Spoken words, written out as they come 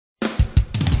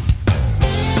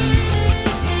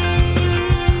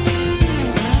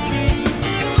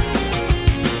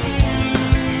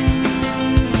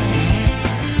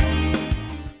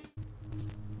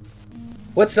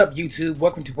What's up, YouTube?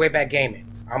 Welcome to Wayback Gaming.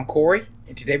 I'm Corey,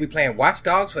 and today we're playing Watch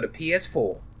Dogs for the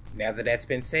PS4. Now that that's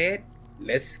been said,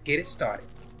 let's get it started.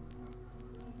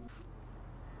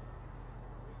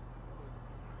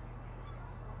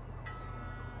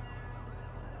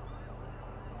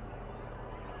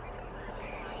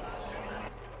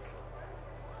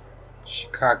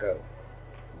 Chicago.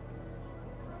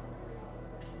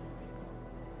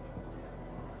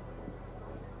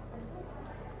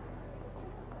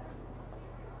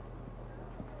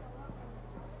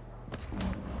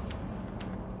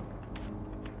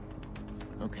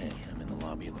 Okay, I'm in the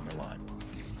lobby of the Merlot.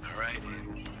 Alright,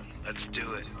 let's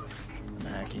do it. I'm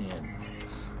hacking in.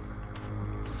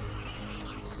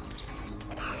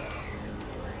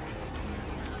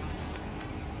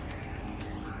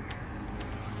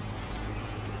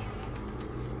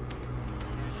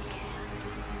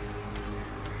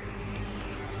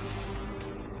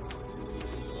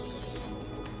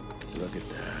 Look at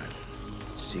that.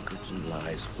 Secrets and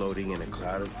lies floating in a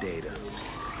cloud of data.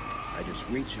 I just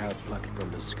reach out, pluck it from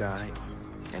the sky,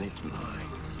 and it's mine.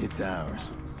 It's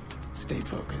ours. Stay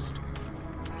focused.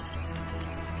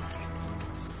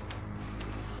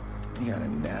 You got a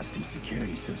nasty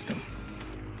security system.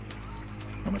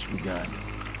 How much we got?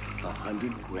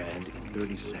 100 grand in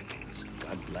 30 seconds.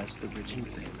 God bless the rich and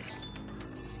famous.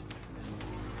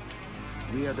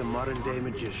 We are the modern-day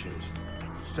magicians,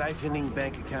 siphoning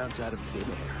bank accounts out of thin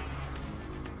air.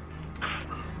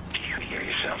 Do you hear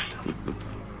yourself?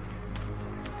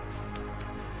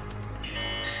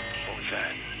 What was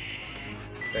that?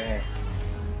 Damn.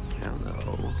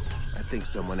 Hello. I think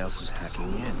someone else is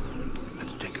hacking in.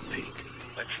 Let's take a peek.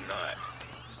 Let's not.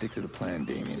 Stick to the plan,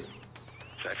 Damien.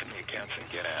 Siphon the accounts and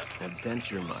get out.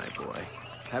 Adventure, my boy.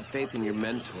 Have faith in your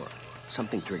mentor.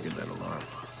 Something triggered that alarm.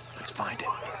 Let's find it.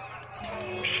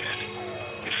 Shit.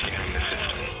 You're scanning the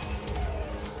system.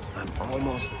 I'm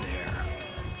almost there.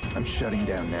 I'm shutting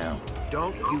down now.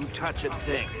 Don't you touch a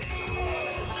thing.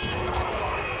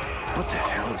 What the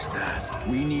hell is that?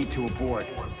 We need to abort.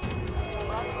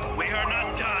 We are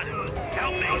not done.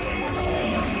 Help me.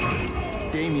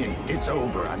 Damien, it's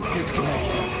over. I'm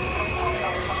disconnected.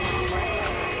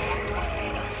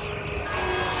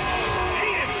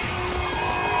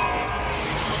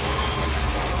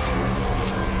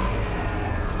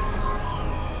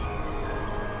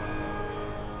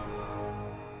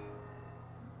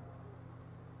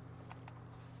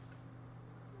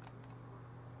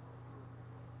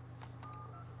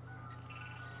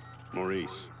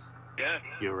 Maurice, Yeah?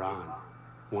 you're on.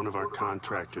 One of our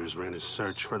contractors ran a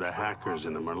search for the hackers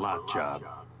in the Merlot job.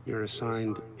 You're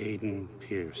assigned Aiden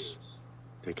Pierce.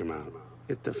 Take him out.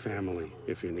 Hit the family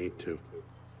if you need to.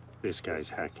 This guy's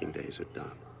hacking days are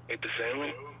done. Hit the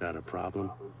family? Got a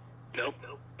problem? Nope.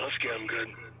 Husky, I'm good.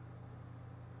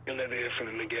 You'll never hear from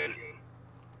him again.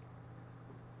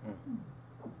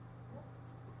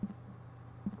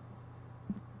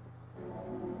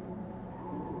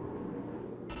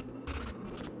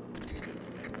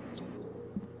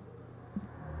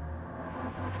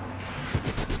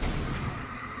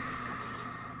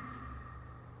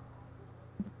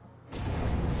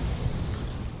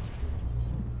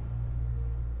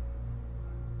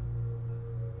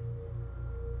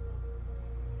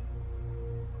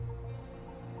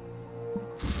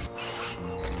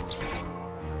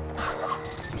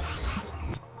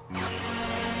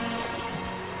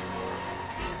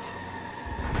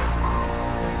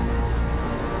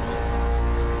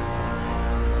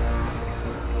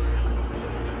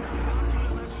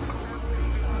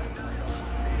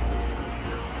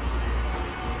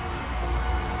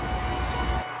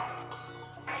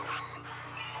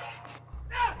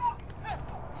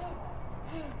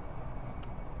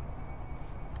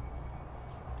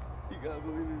 You gotta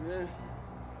believe me, man.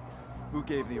 Who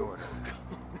gave the order?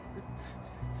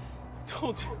 I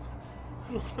told you.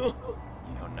 I don't know.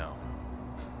 You don't know.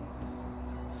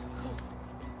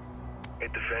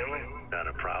 Hit the family? Not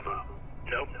a problem.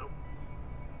 Nope.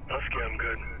 Husky, I'm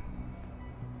good.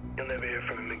 You'll never hear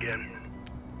from him again.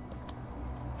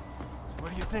 So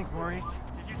what do you think, Maurice?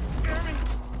 Did you scare me?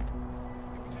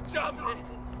 It was a job, man.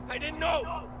 I didn't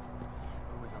know.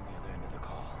 Who was on the other end of the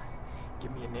call?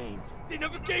 Give me a name. They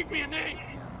never gave me a name.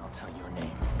 Yeah, I'll tell your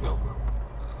name. Oh.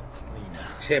 Lena.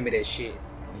 Tell me that shit.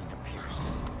 Lena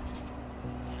Pierce.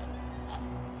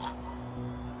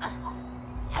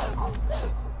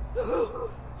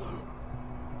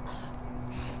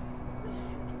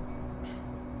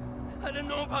 I didn't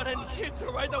know about any kids,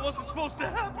 all right? That wasn't supposed to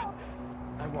happen.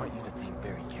 I want you to think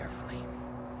very carefully.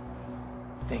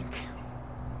 Think.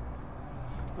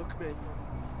 Look, man.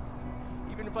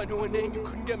 Even if I knew a name, you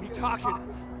couldn't get me talking.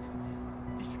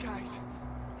 These guys,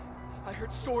 I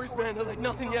heard stories, man, that like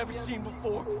nothing you ever seen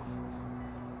before.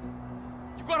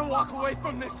 You gotta walk away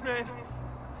from this, man.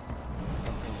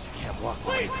 Some things you can't walk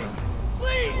away Please! from.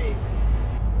 Please!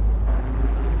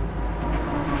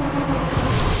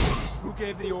 Who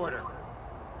gave the order?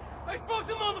 I spoke to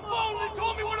them on the phone. They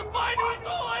told me where to find you. That's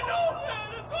all I know,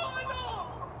 man. That's all I know.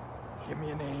 Give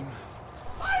me a name.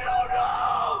 I don't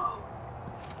know!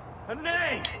 A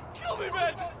name! Kill me,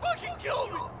 man. Just fucking kill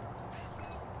me.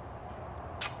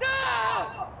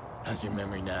 Ah! How's your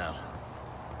memory now?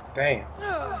 Damn.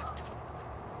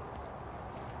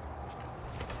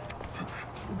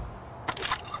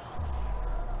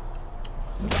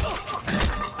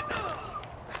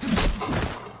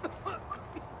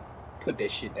 Put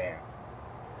that shit down.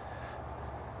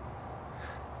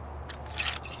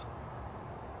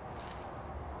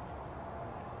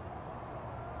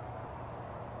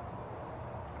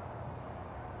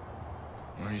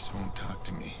 Maurice won't talk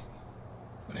to me,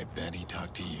 but I bet he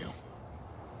talked to you.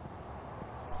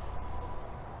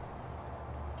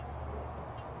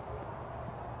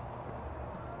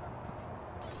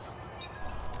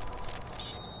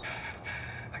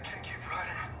 I can't keep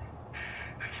running.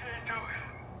 I can't do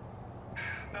it.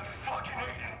 That fucking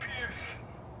Aiden Pierce.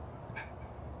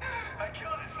 I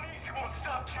killed his niece. He won't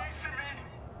stop chasing me.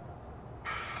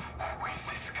 Where's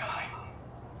this guy?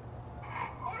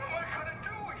 What am I gonna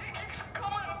do? He keeps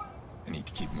coming. I need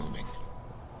to keep moving.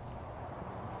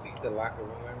 Leave the locker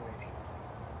room already.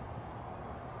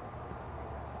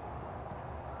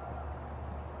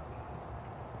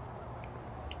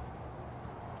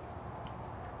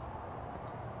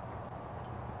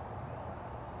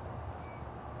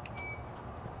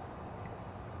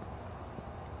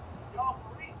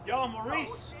 Yo,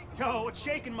 Maurice! Yo, what's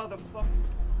shaking, motherfucker?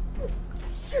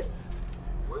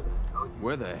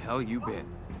 Where the hell you been?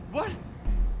 What?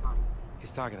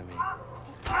 He's talking to me.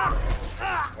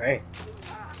 Hey,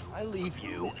 I leave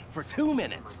you for 2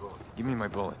 minutes. Give me my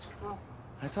bullets.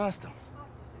 I tossed him.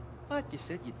 But you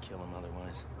said you'd kill him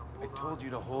otherwise. I told you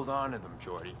to hold on to them,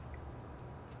 Jordy.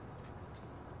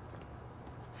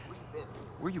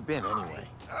 Where you been, anyway?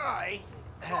 I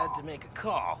had to make a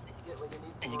call.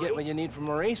 And you get what you need from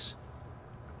Maurice?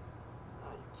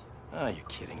 Oh, you're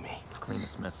kidding me. Let's clean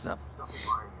this mess up.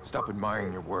 Stop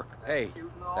admiring your work. Hey,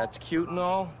 that's cute and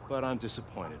all, but I'm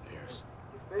disappointed, Pierce.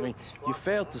 I mean, you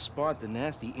failed to spot the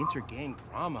nasty inter-gang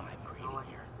drama I'm creating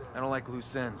here. I don't like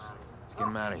loose ends. Let's get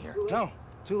him out of here. No,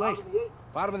 too late.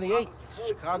 Bottom of the 8th.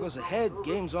 Chicago's ahead.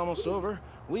 Game's almost over.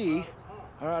 We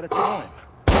are out of time.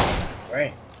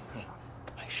 right.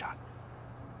 Nice shot.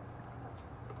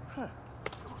 Huh.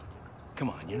 Come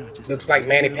on, you're not just... Looks like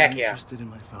Manny really Pacquiao. interested in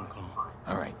my phone call.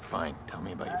 All right, fine. Tell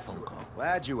me about your phone call.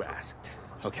 Glad you asked.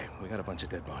 Okay, we got a bunch of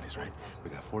dead bodies, right? We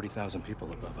got 40,000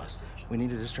 people above us. We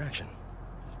need a distraction.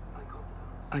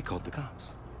 I called the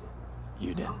cops.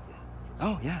 You did?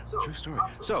 Oh, yeah, true story.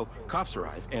 So, cops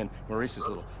arrive, and Maurice's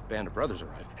little band of brothers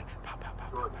arrive, and pow, pow, pow,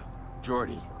 pow, pow.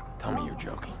 Jordy, tell me you're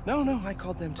joking. No, I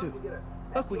called them too.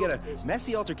 Look, we get a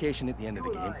messy altercation at the end of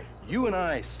the game. You and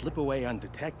I slip away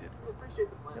undetected.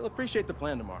 They'll appreciate the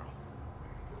plan tomorrow.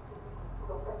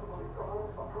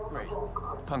 Great.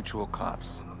 Punctual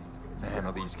cops. I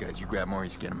handle these guys. You grab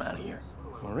Maurice, get him out of here.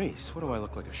 Maurice, what do I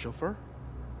look like, a chauffeur?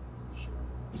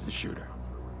 He's the shooter.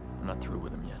 I'm not through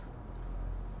with him yet.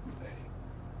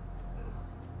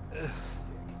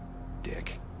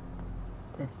 Dick.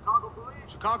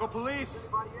 Chicago Police!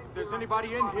 If there's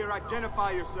anybody in here,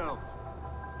 identify yourselves.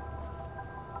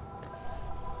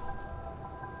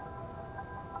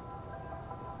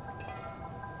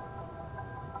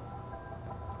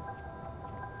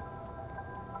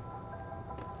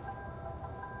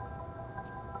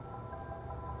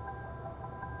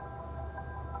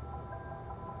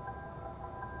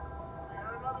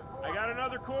 I got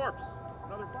another corpse.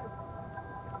 Another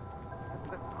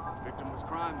Victimless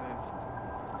crime, then.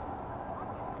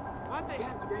 Why'd they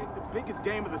have to pick the biggest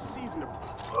game of the season to...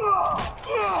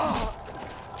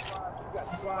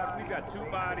 We've got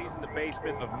 2 bodies in the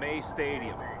basement of May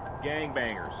Stadium.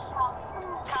 Gangbangers.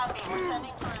 Copy. We're sending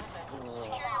forensics. Secure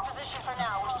your position for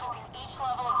now. We're sweeping each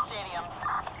level of the stadium.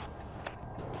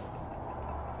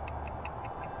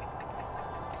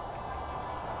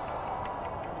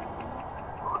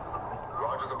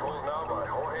 Rogers opposed now by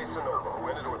Jorge Sonova, who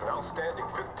ended with an outstanding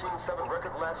 15-7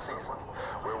 record last season.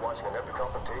 We're watching an epic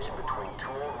confrontation between 2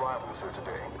 old rivals here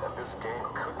today, and this game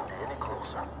couldn't be any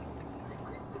closer.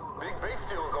 Big base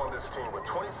steals on this team with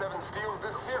 27 steals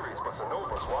this series, but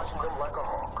Sonova's watching them like a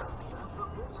hawk.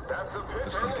 That's a pitch,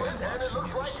 Looks like an and advance it from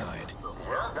looks the other like... side.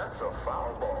 Yeah, that's a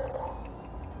foul ball.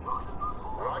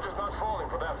 Rogers not falling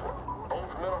for that one.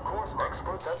 Both men, of course,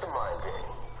 experts at the mind game.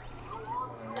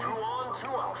 2 on. round 2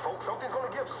 out, folks. Something's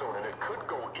gonna give soon, and it could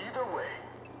go either way.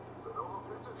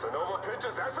 Sonoma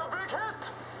pitches, that's a big hit!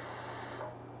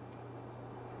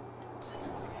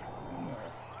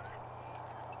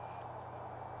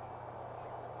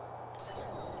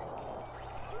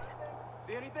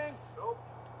 See anything?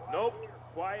 Nope.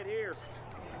 Quiet here.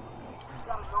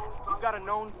 We've got a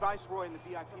known viceroy in the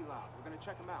VIP lounge. We're gonna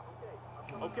check him out.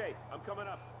 Okay, I'm coming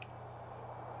up.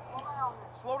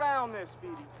 Slow down there,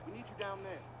 Speedy. We need you down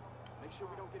there. Make sure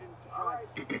we don't get any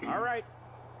surprises. All right.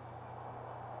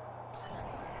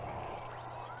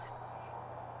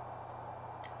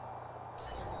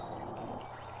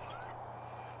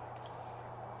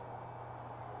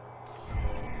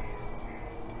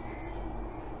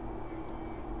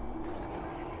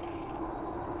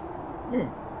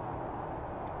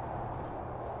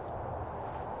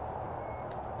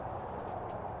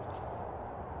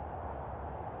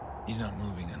 He's not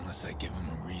moving unless I give him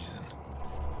a reason.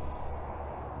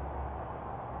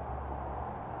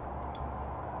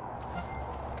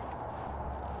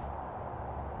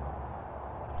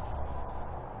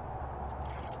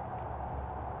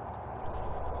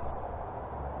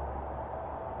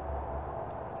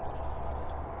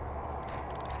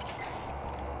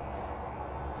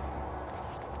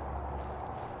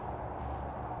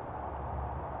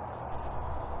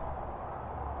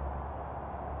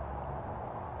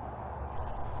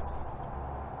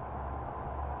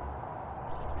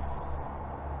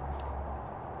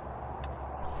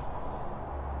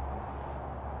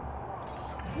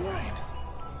 Right.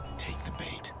 Take the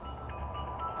bait.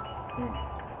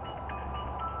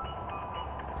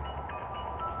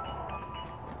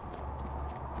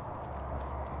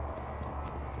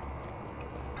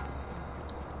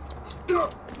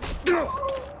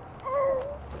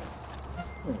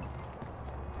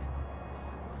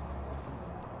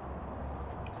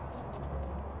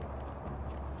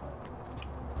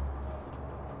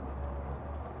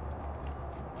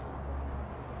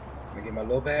 Can I get my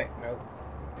low back? Nope.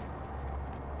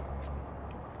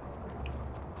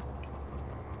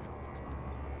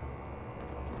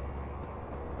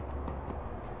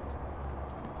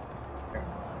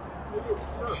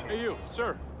 Hey, you,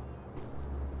 sir.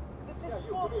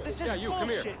 This is Yeah, you, come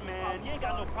here. bullshit, man. You ain't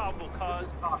got no probable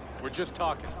cause. We're just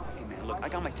talking. Hey, man, look, I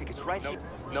got my tickets right here.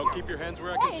 No, keep your hands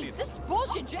where I can see Hey, them. this is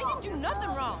bullshit. Jay didn't do nothing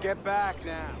wrong. Get back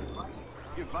now.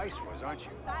 You're viceroys, aren't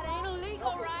you? That ain't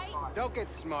illegal, right? Don't get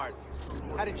smart.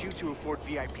 How did you two afford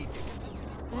VIP tickets?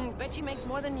 Bet she makes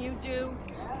more than you do.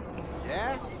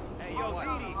 Yeah? Hey, yo,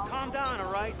 Didi, calm down,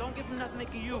 all right? Don't give him nothing they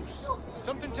can use.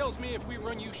 Something tells me if we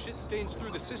run you shit stains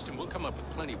through the system, we'll come up with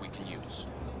plenty we can use.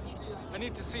 I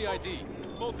need to see ID.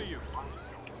 Both of you.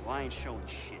 Well, I ain't showing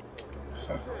shit.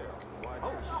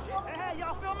 Oh, shit. Hey,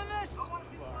 y'all filming this?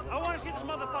 I want to see this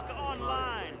motherfucker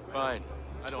online. Fine.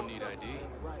 I don't need ID.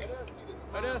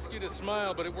 I'd ask you to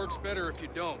smile, but it works better if you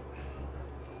don't.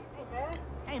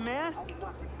 Hey, man.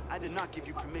 I did not give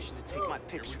you permission to take my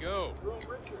picture. Here we go.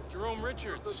 Jerome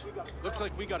Richards. Looks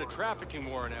like we got a trafficking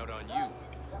warrant out on you.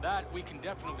 That we can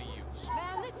definitely use.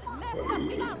 Man, this is messed up.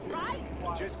 We got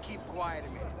right. Just keep quiet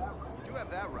a minute. You do have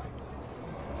that right.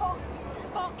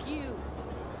 Fuck you.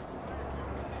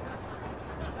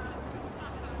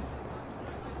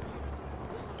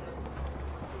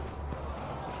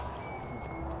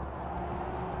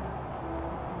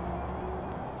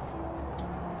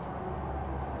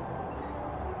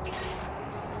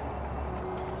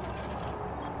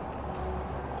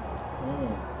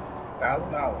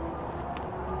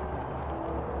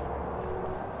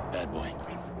 $1,000. Bad boy.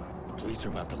 The police are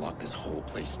about to lock this whole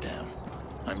place down.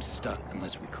 I'm stuck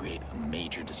unless we create a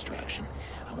major distraction.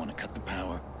 I want to cut the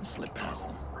power and slip past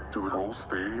them. To the whole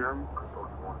stadium?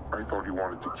 I thought you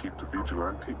wanted to keep the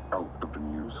vigilante out of the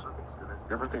news.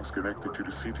 Everything's connected to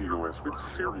the CTOS with a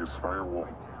serious firewall.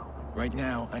 Right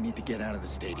now, I need to get out of the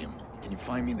stadium. Can you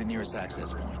find me the nearest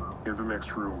access point? In the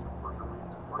next room.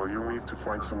 Well, you'll need to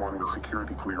find someone with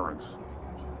security clearance.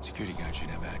 Security guard should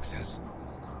have access.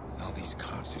 All these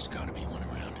cops, there's gotta be one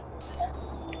around.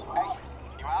 Hey,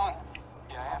 you Alan?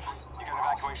 Yeah, I am. You got an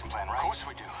evacuation plan, right? Of course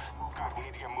we do. Good, we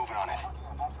need to get moving on it.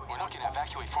 We're not gonna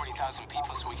evacuate 40,000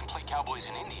 people so we can play cowboys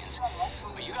and Indians.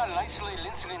 But you got an isolated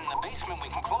incident in the basement, we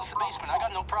can close the basement. I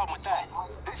got no problem with that.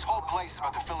 This whole place is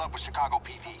about to fill up with Chicago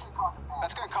PD.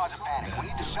 That's gonna cause a panic. We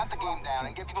need to shut the game down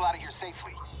and get people out of here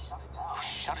safely. Oh,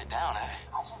 shut it down,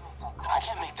 I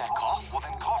can't make that call. Well,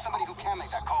 then call somebody who can make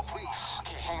that call, please.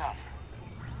 Okay, hang on.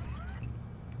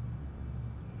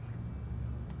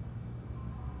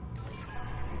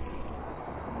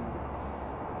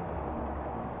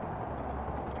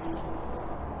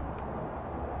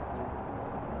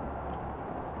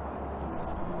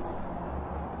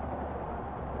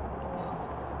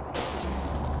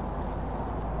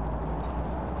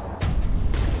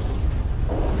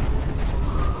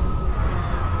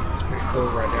 cool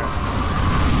right there.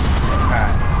 That's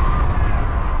hot.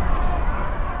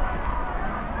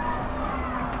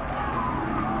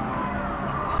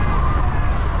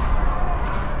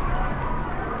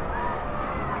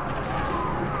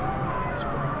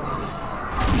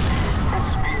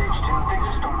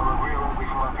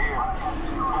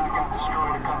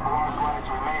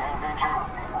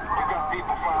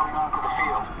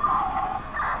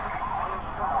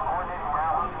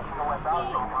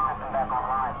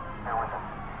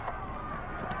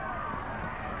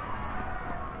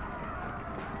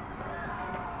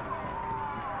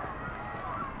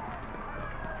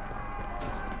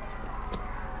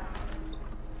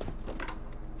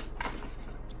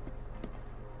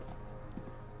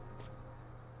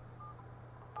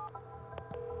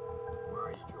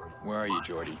 Where are you,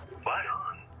 Jordy? What?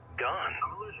 Gone.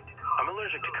 I'm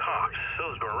allergic to cops,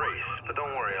 so's Maurice, but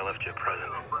don't worry, I left you a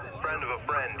present. Friend of a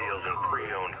friend deals in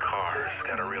pre-owned cars.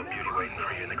 Got a real beauty waiting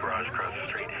for you in the garage across the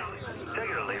street. Take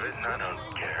it or leave it, I don't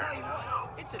care.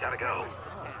 Gotta go.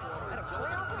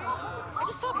 I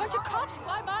just saw a bunch of cops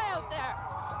fly by out there.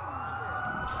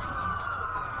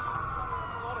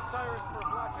 A lot of sirens for a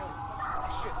blackout.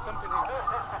 Shit, something here.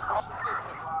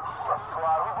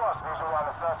 Squad, we've lost visual on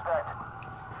the suspect.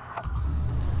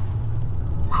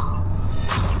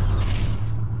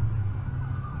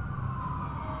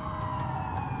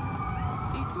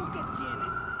 ¿Y tú qué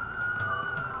tienes?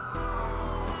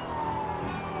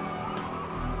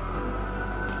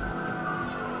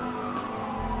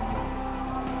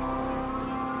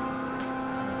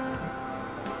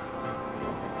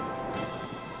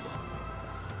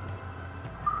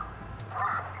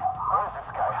 Where's this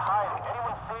guy hiding?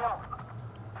 Anyone see him?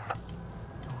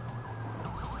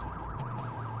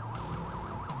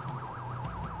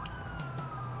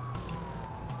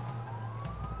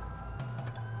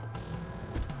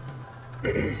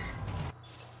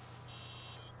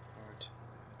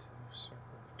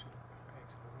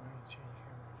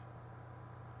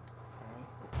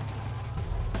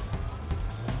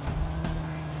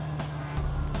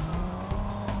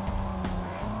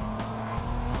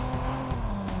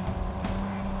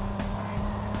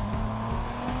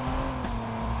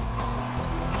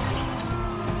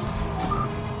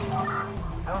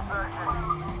 Still searching.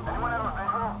 Anyone have a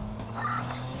visual?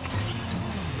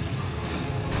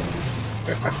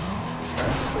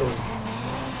 That's cool.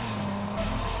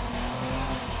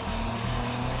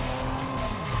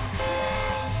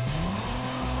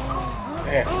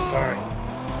 Man, I'm sorry.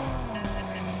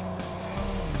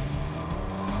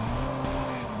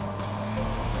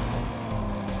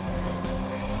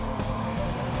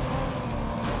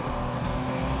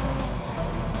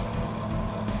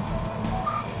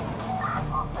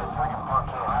 This freaking punk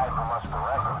can't hide from us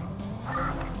forever.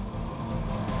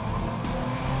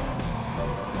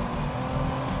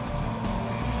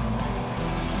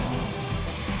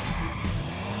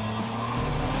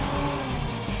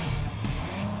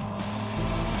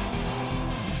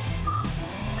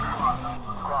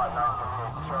 Squad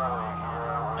 938 Charlie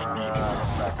here. I needed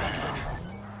this so bad.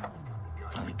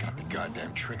 Finally got the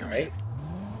goddamn trigger, mate.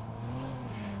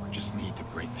 Just need to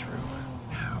break through.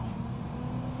 How?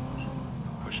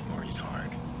 Push Maury's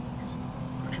hard.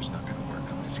 Pressure's not gonna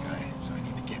work on this guy, so I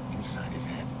need to get inside his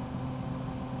head.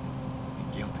 The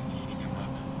guilt is eating him up.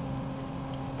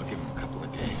 I'll give him a couple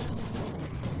of days.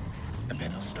 I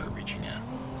bet he'll start reaching out.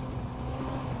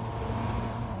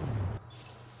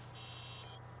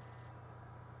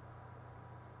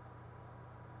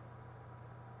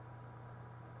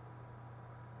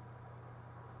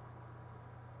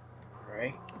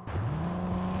 Right?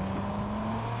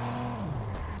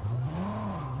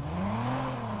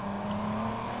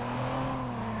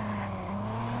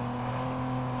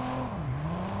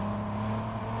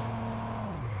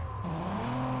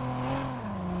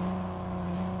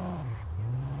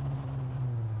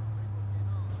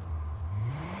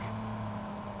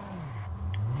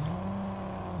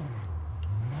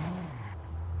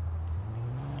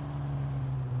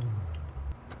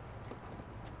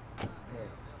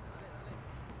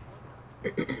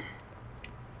 Reach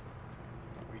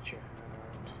your hand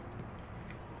out.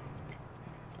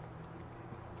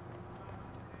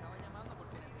 Estaba llamando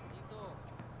porque necesito...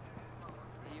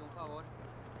 Sí, un favor.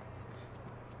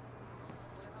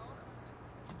 ¿Puedes ahora?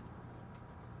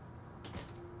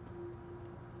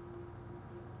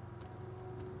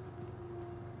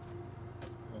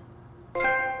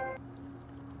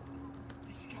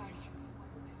 These guys,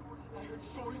 I heard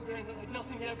stories, man, that like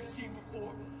nothing I've ever seen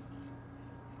before.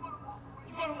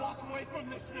 You gotta walk away from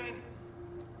this, man.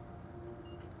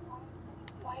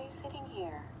 Why are you sitting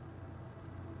here?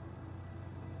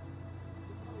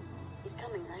 He's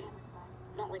coming, right?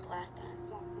 Not like last time.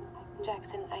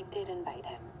 Jackson, I did invite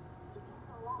him.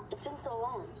 It's been so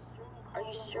long. Are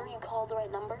you sure you called the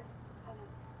right number?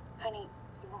 Honey,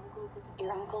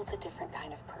 your uncle's a different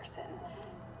kind of person.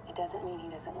 It doesn't mean he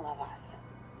doesn't love us.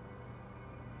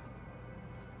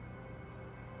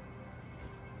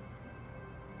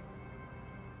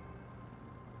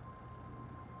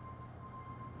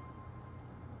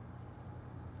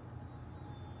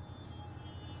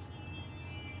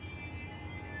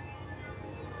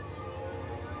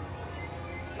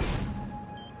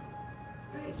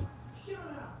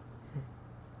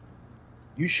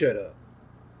 You shut up.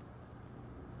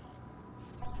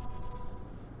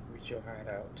 Reach your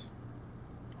hideout.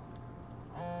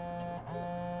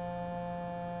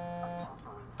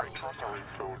 Our top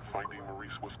showed finding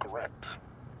Maurice was correct.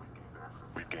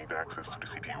 We gained access to the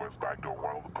CTOS backdoor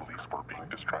while the police were being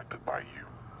distracted by you.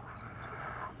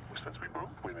 Since we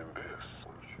both win in this,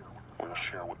 we'll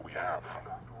share what we have.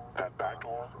 That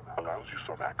backdoor allows you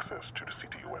some access to the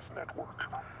CTOS network.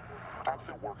 I'm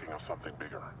still working on something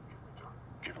bigger.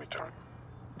 Give me time.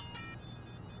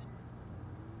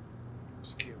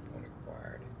 Skill point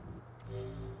acquired.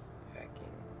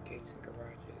 Hacking gates and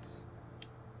garages.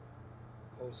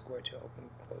 Hold square to open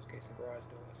close gates and garage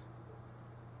doors.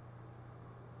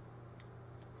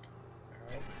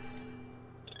 Alright.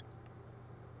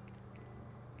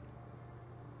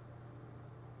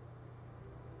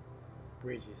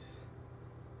 Bridges.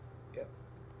 Yep.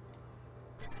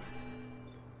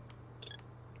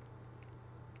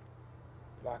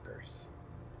 Blockers.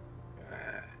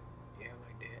 Yeah,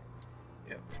 like that.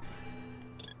 Yep.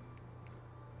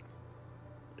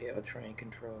 L train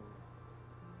control.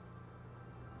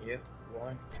 Yep,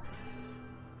 one.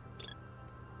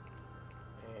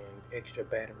 And extra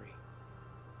battery.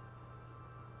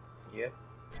 Yep.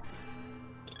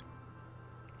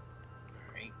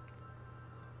 Alright.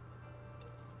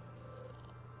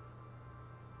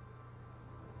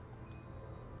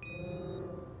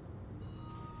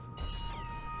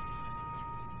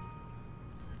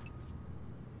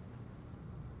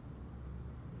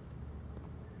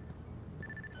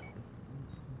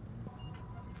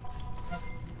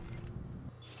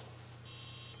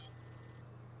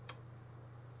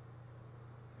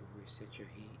 Reset your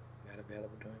heat, not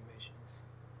available during missions.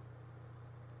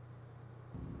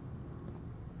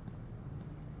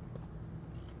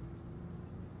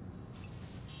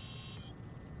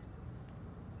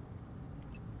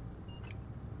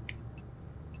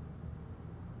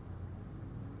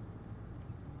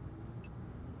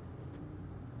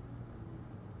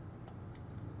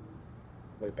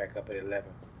 Way back up at 11.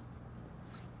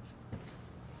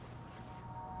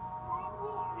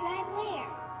 Drive where?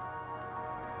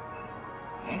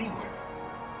 Anywhere.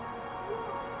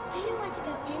 I don't want to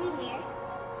go anywhere.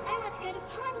 I want to go to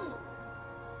Pawnee.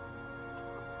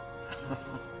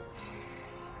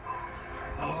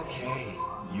 Okay,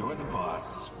 you're the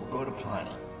boss. We'll go to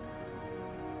Plenty.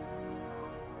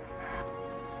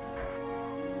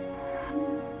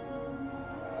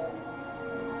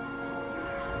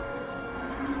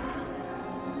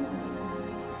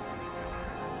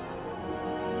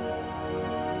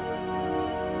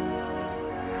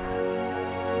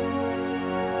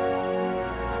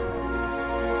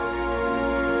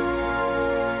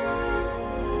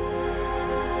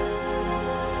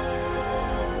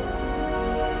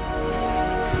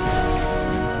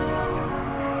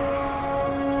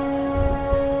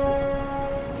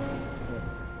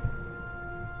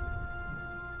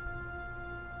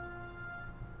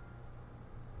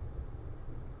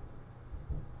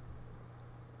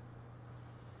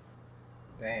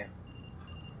 Damn.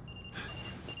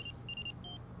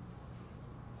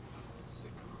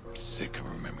 Sick of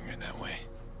remembering her that way.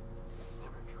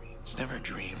 It's never a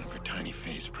dream of her tiny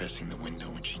face pressing the window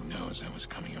when she knows I was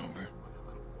coming over.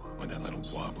 Or that little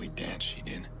wobbly dance she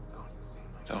did.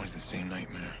 It's always the same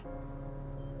nightmare.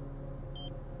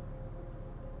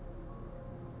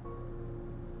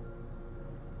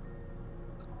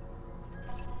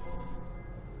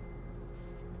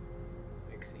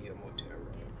 Exio motel room.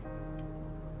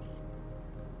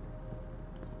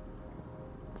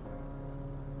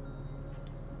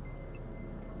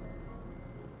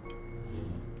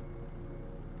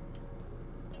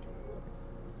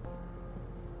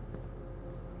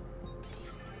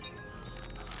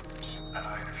 I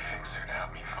hired a fixer to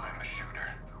help me find the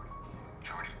shooter.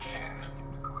 Jordy Chin.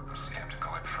 I'm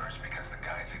skeptical at first because the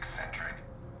guy's eccentric.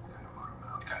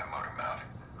 He's got a motor mouth.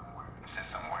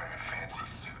 Insists I'm wearing a fancy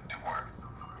suit to work.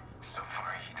 So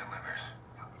far he delivers.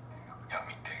 Help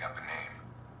me dig up a name.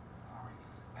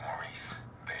 Maurice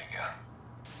Vega.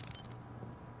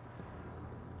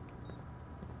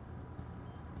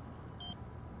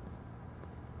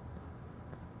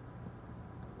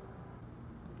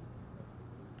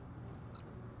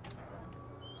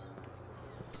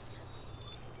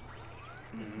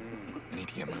 I need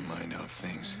to get my mind off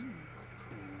things.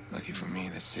 Lucky for me,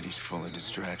 this city's full of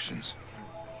distractions.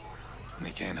 And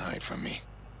they can't hide from me.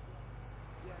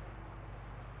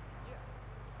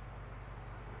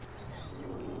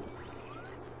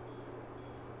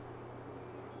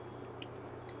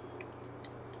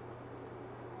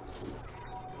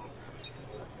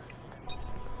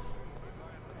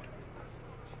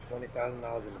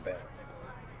 $20,000 in the bank.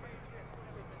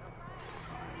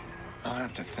 I'll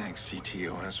have to thank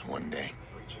CTOS one day.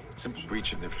 Simple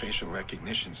breach of their facial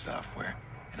recognition software,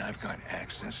 and I've got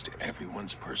access to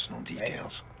everyone's personal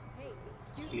details.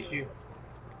 Excuse you.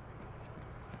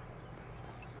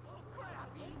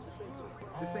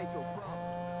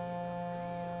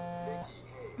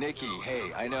 Nikki,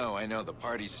 hey, I know, the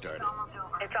party's started.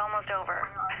 It's almost over.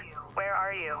 Where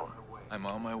are you? I'm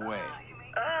on my way.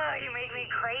 Ugh, you make me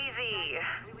crazy.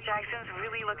 Jackson's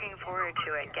really looking forward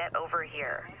to it. Get over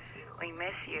here. We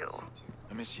miss you.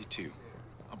 I miss you too.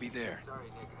 I'll be there.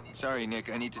 Sorry, Nick,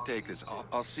 I need to take this.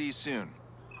 I'll see you soon.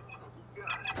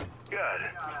 Good.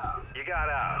 You got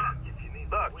out.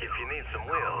 Look, if you need some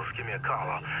wheels, give me a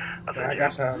call. I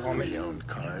got some on me. Pre-owned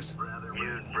cars.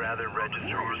 You'd rather register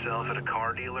yourself at a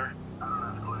car dealer?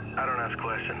 I don't ask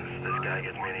questions. This guy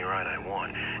gets me any ride I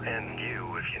want. And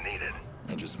you, if you need it.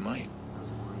 I just might.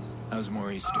 How's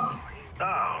Maurice doing?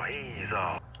 Oh, he's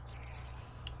all...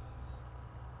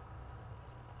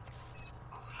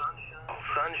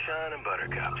 sunshine and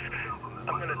buttercups.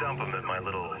 I'm gonna dump him at my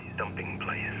little dumping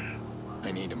place.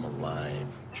 I need him alive,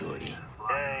 Jordy.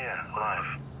 Yeah,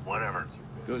 alive. Whatever.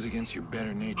 Goes against your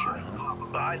better nature, huh?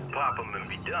 Well, I'd pop him and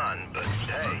be done, but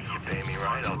hey, you pay me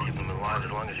right, I'll keep him alive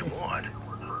as long as you want.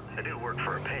 I do work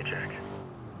for a paycheck.